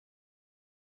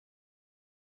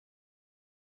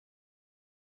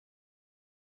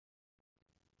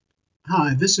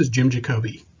Hi, this is Jim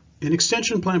Jacobi, an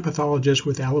extension plant pathologist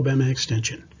with Alabama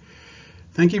Extension.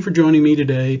 Thank you for joining me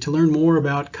today to learn more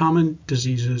about common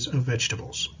diseases of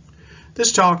vegetables.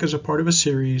 This talk is a part of a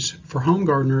series for home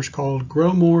gardeners called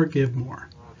Grow More, Give More.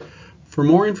 For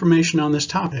more information on this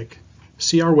topic,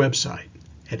 see our website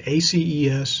at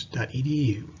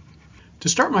aces.edu. To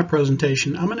start my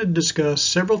presentation, I'm going to discuss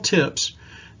several tips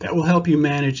that will help you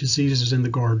manage diseases in the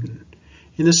garden.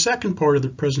 In the second part of the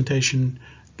presentation,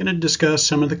 I'm going to discuss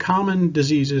some of the common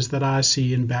diseases that I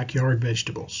see in backyard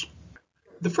vegetables.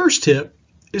 The first tip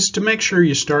is to make sure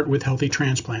you start with healthy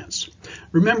transplants.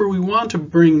 Remember, we want to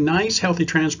bring nice healthy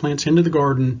transplants into the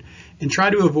garden and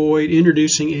try to avoid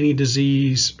introducing any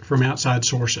disease from outside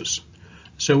sources.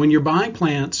 So when you're buying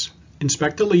plants,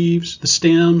 inspect the leaves, the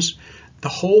stems, the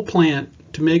whole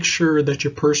plant to make sure that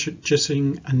you're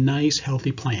purchasing a nice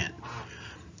healthy plant.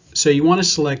 So you want to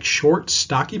select short,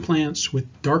 stocky plants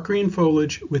with dark green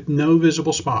foliage with no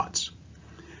visible spots.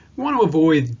 You want to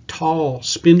avoid tall,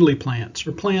 spindly plants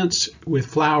or plants with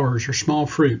flowers or small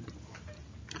fruit.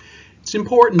 It's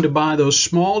important to buy those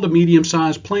small to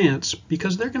medium-sized plants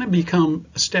because they're going to become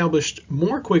established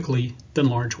more quickly than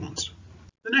large ones.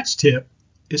 The next tip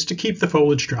is to keep the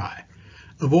foliage dry.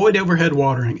 Avoid overhead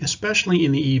watering, especially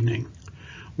in the evening.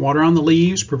 Water on the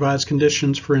leaves provides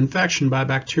conditions for infection by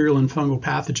bacterial and fungal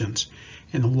pathogens,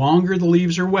 and the longer the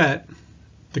leaves are wet,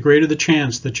 the greater the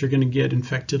chance that you're going to get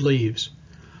infected leaves.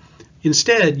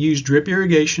 Instead, use drip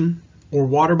irrigation or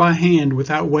water by hand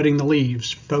without wetting the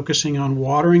leaves, focusing on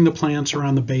watering the plants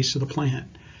around the base of the plant.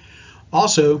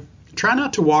 Also, try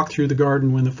not to walk through the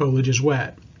garden when the foliage is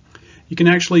wet. You can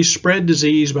actually spread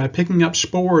disease by picking up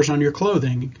spores on your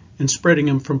clothing and spreading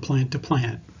them from plant to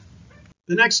plant.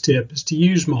 The next tip is to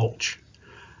use mulch.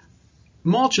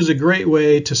 Mulch is a great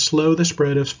way to slow the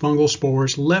spread of fungal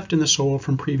spores left in the soil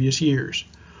from previous years.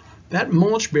 That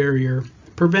mulch barrier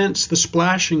prevents the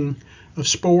splashing of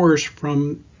spores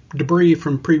from debris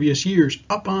from previous years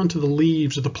up onto the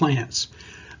leaves of the plants.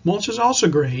 Mulch is also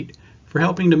great for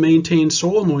helping to maintain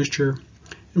soil moisture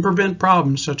and prevent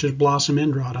problems such as blossom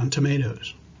end rot on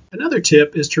tomatoes. Another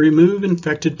tip is to remove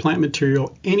infected plant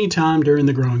material anytime during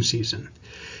the growing season.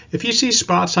 If you see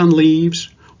spots on leaves,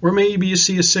 or maybe you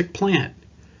see a sick plant,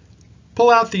 pull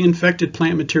out the infected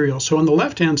plant material. So on the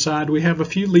left-hand side, we have a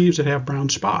few leaves that have brown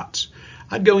spots.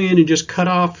 I'd go in and just cut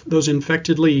off those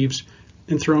infected leaves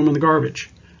and throw them in the garbage.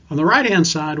 On the right-hand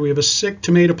side, we have a sick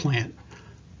tomato plant.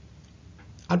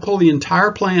 I'd pull the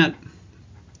entire plant,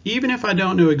 even if I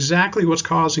don't know exactly what's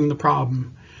causing the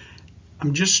problem.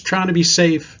 I'm just trying to be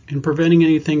safe and preventing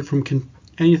anything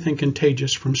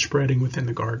contagious from spreading within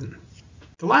the garden.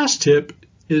 The last tip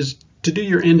is to do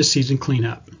your end of season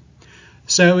cleanup.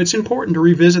 So it's important to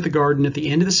revisit the garden at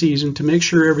the end of the season to make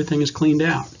sure everything is cleaned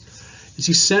out. It's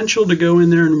essential to go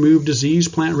in there and remove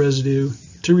diseased plant residue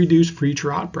to reduce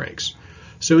future outbreaks.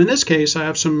 So in this case,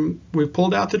 we've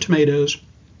pulled out the tomatoes,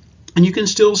 and you can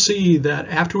still see that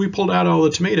after we pulled out all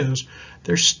the tomatoes,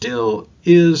 there still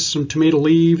is some tomato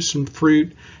leaves, some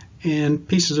fruit, and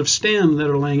pieces of stem that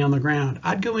are laying on the ground.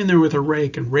 I'd go in there with a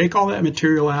rake and rake all that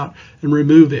material out and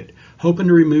remove it, hoping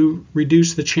to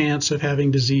reduce the chance of having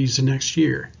disease the next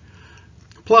year.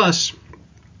 Plus,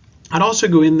 I'd also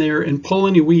go in there and pull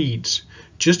any weeds,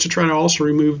 just to try to also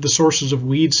remove the sources of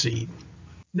weed seed.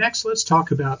 Next, let's talk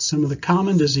about some of the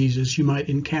common diseases you might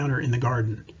encounter in the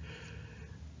garden.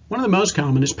 One of the most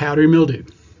common is powdery mildew,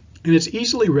 and it's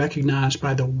easily recognized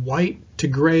by the white to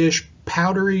grayish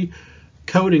powdery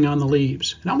coating on the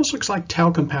leaves. It almost looks like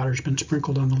talcum powder has been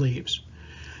sprinkled on the leaves.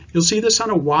 You'll see this on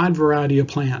a wide variety of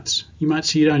plants. You might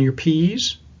see it on your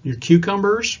peas, your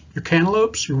cucumbers, your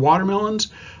cantaloupes, your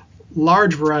watermelons.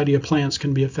 Large variety of plants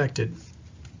can be affected.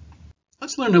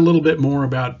 Let's learn a little bit more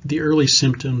about the early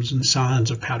symptoms and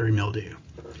signs of powdery mildew.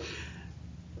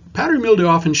 Powdery mildew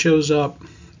often shows up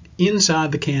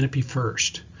inside the canopy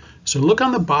first. So look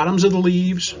on the bottoms of the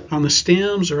leaves, on the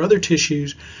stems or other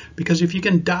tissues, because if you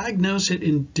can diagnose it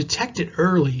and detect it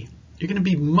early, you're going to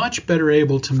be much better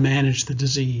able to manage the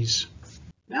disease.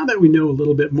 Now that we know a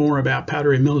little bit more about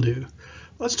powdery mildew,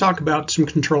 let's talk about some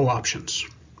control options.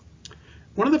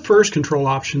 One of the first control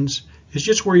options is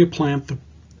just where you plant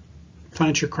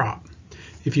your crop.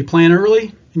 If you plant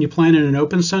early and you plant in an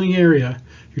open sunny area,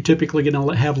 you're typically going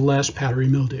to have less powdery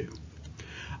mildew.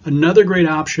 Another great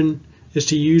option is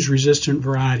to use resistant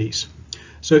varieties.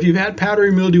 So if you've had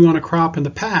powdery mildew on a crop in the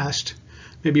past,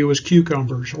 maybe it was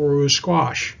cucumbers or it was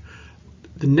squash,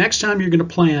 the next time you're going to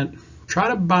plant, try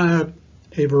to buy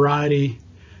a variety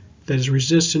that is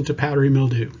resistant to powdery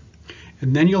mildew.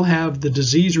 And then you'll have the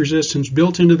disease resistance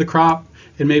built into the crop,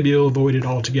 and maybe you'll avoid it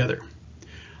altogether.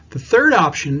 The third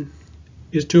option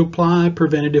is to apply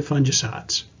preventative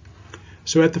fungicides.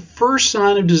 So at the first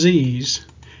sign of disease,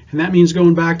 and that means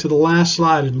going back to the last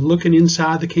slide and looking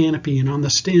inside the canopy and on the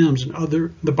stems and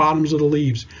the bottoms of the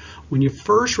leaves, when you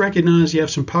first recognize you have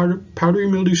some powdery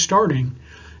mildew starting,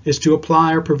 is to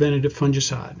apply our preventative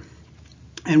fungicide.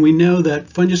 And we know that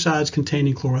fungicides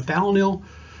containing chlorothalonil,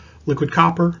 liquid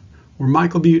copper, or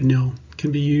myclobutanil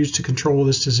can be used to control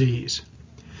this disease.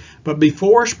 But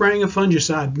before spraying a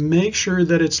fungicide, make sure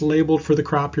that it's labeled for the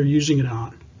crop you're using it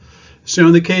on. So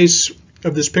in the case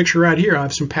of this picture right here, I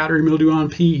have some powdery mildew on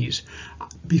peas.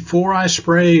 Before I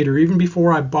sprayed, or even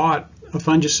before I bought a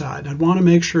fungicide, I'd want to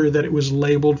make sure that it was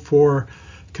labeled for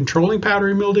controlling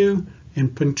powdery mildew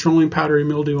and controlling powdery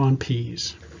mildew on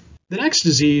peas. The next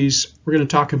disease we're going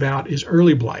to talk about is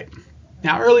early blight.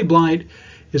 Now, early blight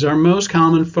is our most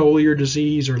common foliar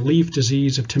disease or leaf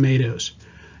disease of tomatoes.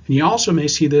 And you also may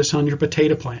see this on your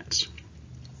potato plants.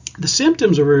 The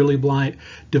symptoms of early blight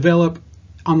develop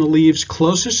on the leaves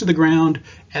closest to the ground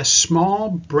as small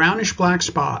brownish black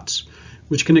spots,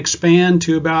 which can expand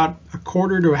to about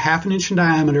 1/4 to 1/2 inch in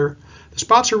diameter. The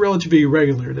spots are relatively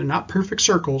irregular. They're not perfect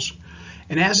circles.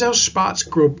 And as those spots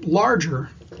grow larger,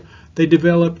 they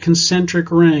develop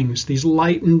concentric rings, these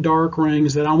light and dark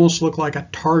rings that almost look like a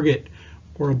target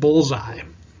or a bullseye.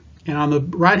 And on the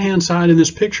right-hand side in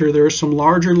this picture, there are some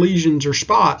larger lesions or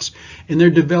spots, and they're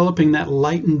developing that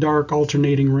light and dark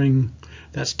alternating ring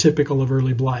that's typical of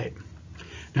early blight.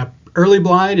 Now, early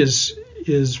blight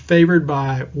is favored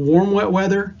by warm, wet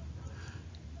weather.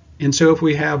 And so if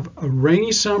we have a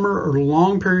rainy summer or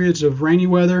long periods of rainy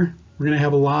weather, we're going to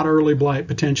have a lot of early blight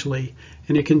potentially,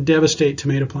 and it can devastate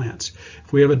tomato plants.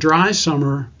 If we have a dry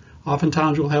summer,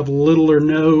 oftentimes we'll have little or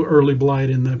no early blight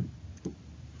in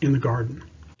the garden.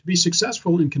 To be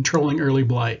successful in controlling early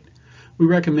blight, we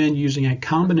recommend using a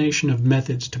combination of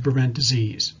methods to prevent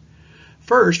disease.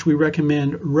 First, we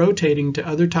recommend rotating to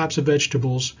other types of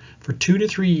vegetables for 2 to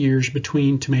 3 years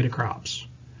between tomato crops.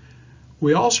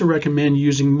 We also recommend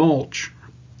using mulch,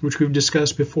 which we've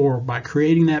discussed before, by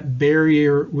creating that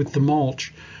barrier with the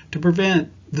mulch to prevent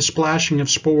the splashing of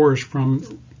spores from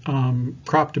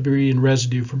crop debris and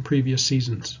residue from previous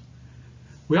seasons.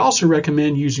 We also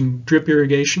recommend using drip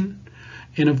irrigation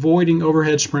and avoiding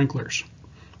overhead sprinklers.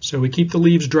 So we keep the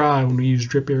leaves dry when we use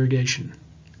drip irrigation.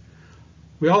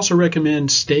 We also recommend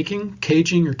staking,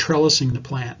 caging, or trellising the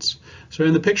plants. So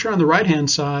in the picture on the right-hand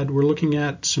side, we're looking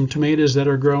at some tomatoes that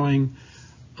are growing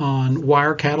on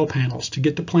wire cattle panels to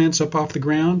get the plants up off the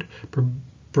ground,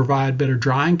 provide better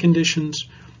drying conditions,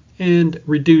 and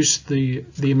reduce the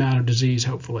amount of disease,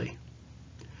 hopefully.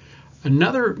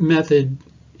 Another method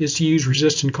is to use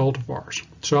resistant cultivars.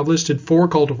 So I've listed 4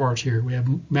 cultivars here. We have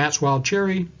Matt's Wild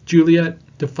Cherry, Juliet,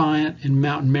 Defiant, and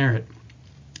Mountain Merit.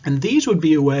 And these would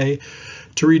be a way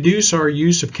to reduce our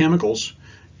use of chemicals,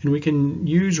 and we can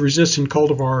use resistant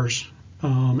cultivars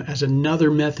as another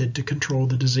method to control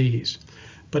the disease.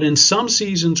 But in some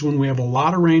seasons when we have a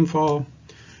lot of rainfall,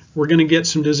 we're going to get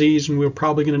some disease and we're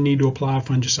probably going to need to apply a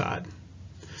fungicide.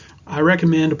 I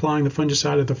recommend applying the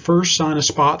fungicide at the first sign of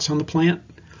spots on the plant.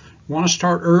 We want to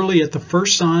start early at the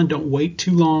first sign, don't wait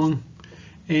too long,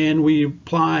 and we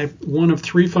apply one of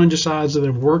 3 fungicides that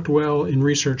have worked well in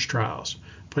research trials.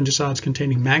 Fungicides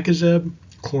containing mancozeb,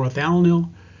 chlorothalonil,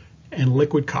 and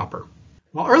liquid copper.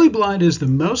 While early blight is the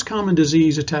most common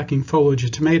disease attacking foliage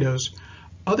of tomatoes,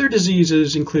 other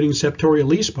diseases including septoria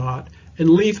leaf spot and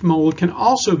leaf mold can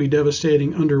also be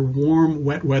devastating under warm,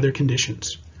 wet weather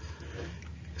conditions.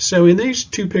 So in these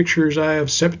 2 pictures, I have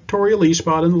septoria leaf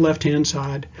spot on the left-hand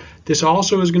side. This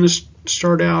also is going to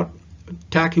start out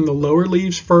attacking the lower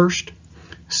leaves first.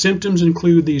 Symptoms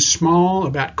include these small,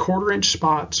 about 1/4 inch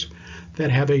spots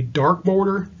that have a dark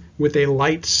border with a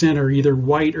light center, either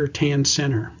white or tan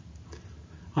center.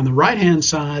 On the right-hand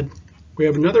side, we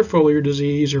have another foliar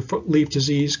disease or leaf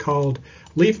disease called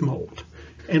leaf mold.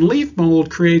 And leaf mold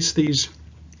creates these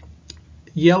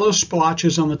yellow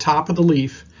splotches on the top of the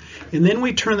leaf. And then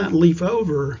we turn that leaf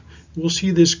over, we'll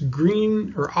see this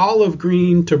green or olive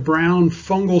green to brown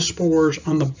fungal spores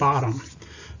on the bottom.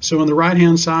 So on the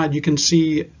right-hand side, you can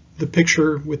see the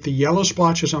picture with the yellow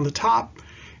splotches on the top,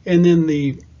 and then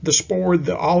the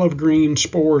olive green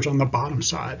spores on the bottom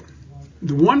side.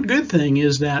 The one good thing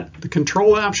is that the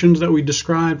control options that we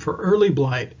described for early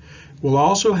blight will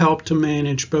also help to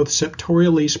manage both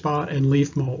septoria leaf spot and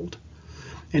leaf mold.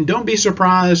 And don't be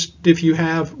surprised if you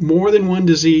have more than one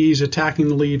disease attacking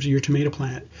the leaves of your tomato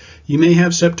plant. You may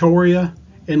have septoria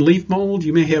and leaf mold,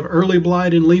 you may have early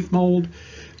blight and leaf mold,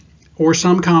 or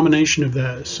some combination of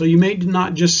those. So you may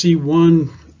not just see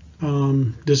one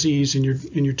disease in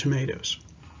your tomatoes.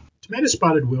 Tomato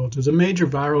spotted wilt is a major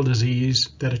viral disease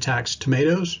that attacks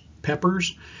tomatoes,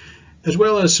 peppers, as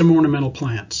well as some ornamental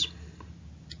plants.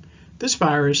 This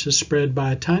virus is spread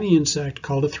by a tiny insect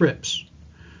called a thrips.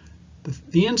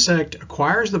 The insect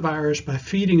acquires the virus by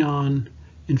feeding on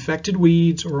infected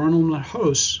weeds or ornamental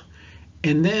hosts,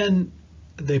 and then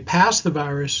they pass the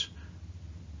virus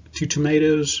to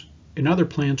tomatoes and other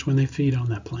plants when they feed on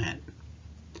that plant.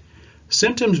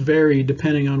 Symptoms vary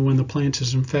depending on when the plant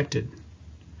is infected.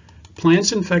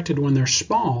 Plants infected when they're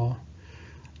small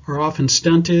are often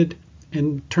stunted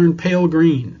and turn pale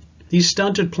green. These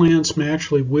stunted plants may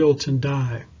actually wilt and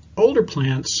die. Older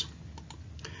plants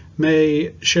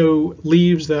may show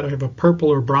leaves that have a purple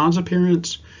or bronze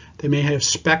appearance. They may have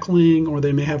speckling, or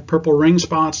they may have purple ring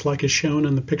spots like is shown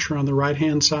in the picture on the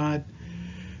right-hand side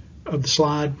of the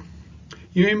slide.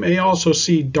 You may also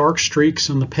see dark streaks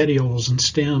on the petioles and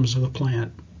stems of the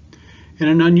plant. And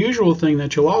an unusual thing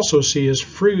that you'll also see is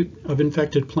fruit of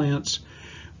infected plants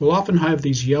will often have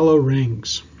these yellow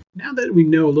rings. Now that we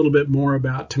know a little bit more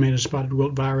about tomato spotted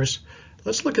wilt virus,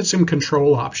 let's look at some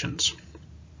control options.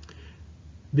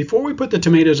 Before we put the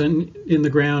tomatoes in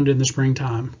the ground in the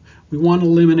springtime, we want to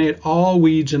eliminate all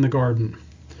weeds in the garden.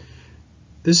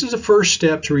 This is the first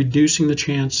step to reducing the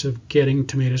chance of getting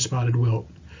tomato spotted wilt.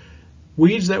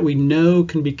 Weeds that we know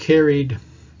can be carried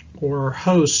or are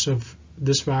hosts of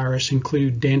this virus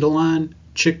include dandelion,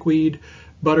 chickweed,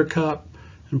 buttercup,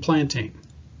 and plantain.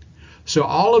 So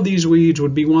all of these weeds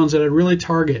would be ones that I'd really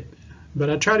target,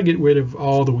 but I try to get rid of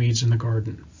all the weeds in the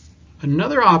garden.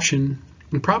 Another option,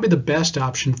 and probably the best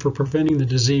option for preventing the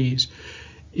disease,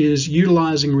 is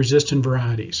utilizing resistant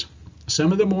varieties.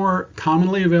 Some of the more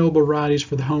commonly available varieties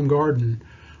for the home garden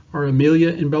are Amelia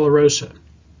and Bellarosa,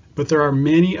 but there are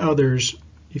many others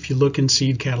if you look in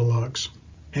seed catalogs.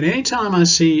 And anytime I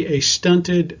see a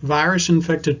stunted,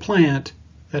 virus-infected plant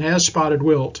that has spotted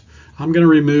wilt, I'm going to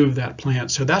remove that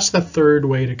plant. So that's the third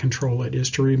way to control it, is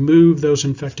to remove those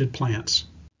infected plants.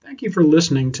 Thank you for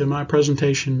listening to my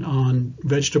presentation on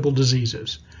vegetable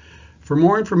diseases. For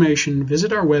more information,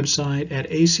 visit our website at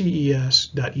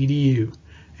aces.edu.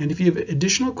 And if you have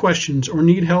additional questions or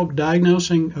need help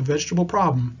diagnosing a vegetable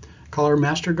problem, call our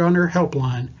Master Gardener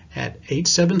helpline at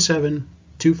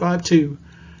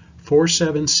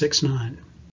 877-252-4769.